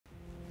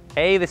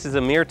Hey, this is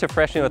Amir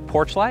Tafreshnia with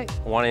Porchlight.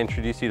 I want to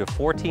introduce you to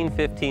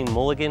 1415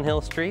 Mulligan Hill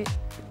Street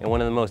in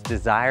one of the most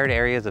desired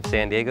areas of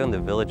San Diego in the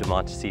village of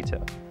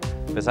Montecito.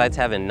 Besides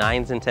having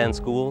 9s and 10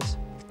 schools,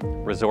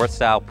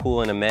 resort-style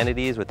pool and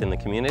amenities within the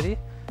community,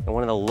 and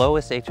one of the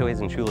lowest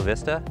HOAs in Chula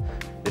Vista,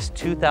 this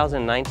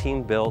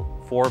 2019 built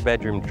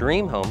 4-bedroom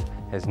dream home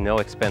has no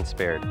expense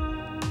spared.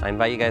 I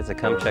invite you guys to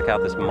come check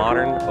out this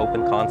modern,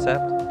 open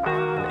concept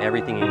and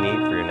everything you need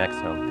for your next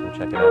home. Come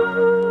check it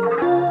out.